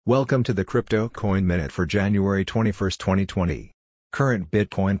Welcome to the Crypto Coin Minute for January 21, 2020. Current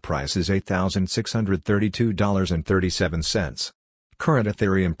Bitcoin price is $8,632.37. Current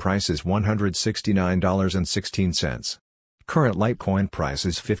Ethereum price is $169.16. Current Litecoin price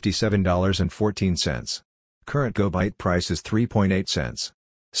is $57.14. Current GoByte price is 3.8 cents.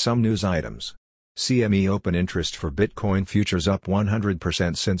 Some news items. CME Open interest for Bitcoin futures up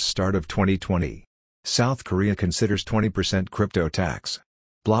 100% since start of 2020. South Korea considers 20% crypto tax.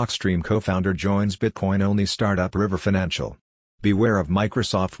 Blockstream co-founder joins Bitcoin-only startup River Financial. Beware of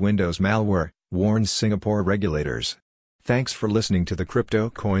Microsoft Windows malware, warns Singapore regulators. Thanks for listening to the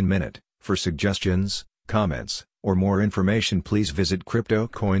Crypto Coin Minute. For suggestions, comments, or more information, please visit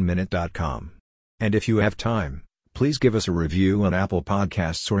CryptoCoinMinute.com. And if you have time, please give us a review on Apple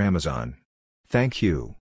Podcasts or Amazon. Thank you.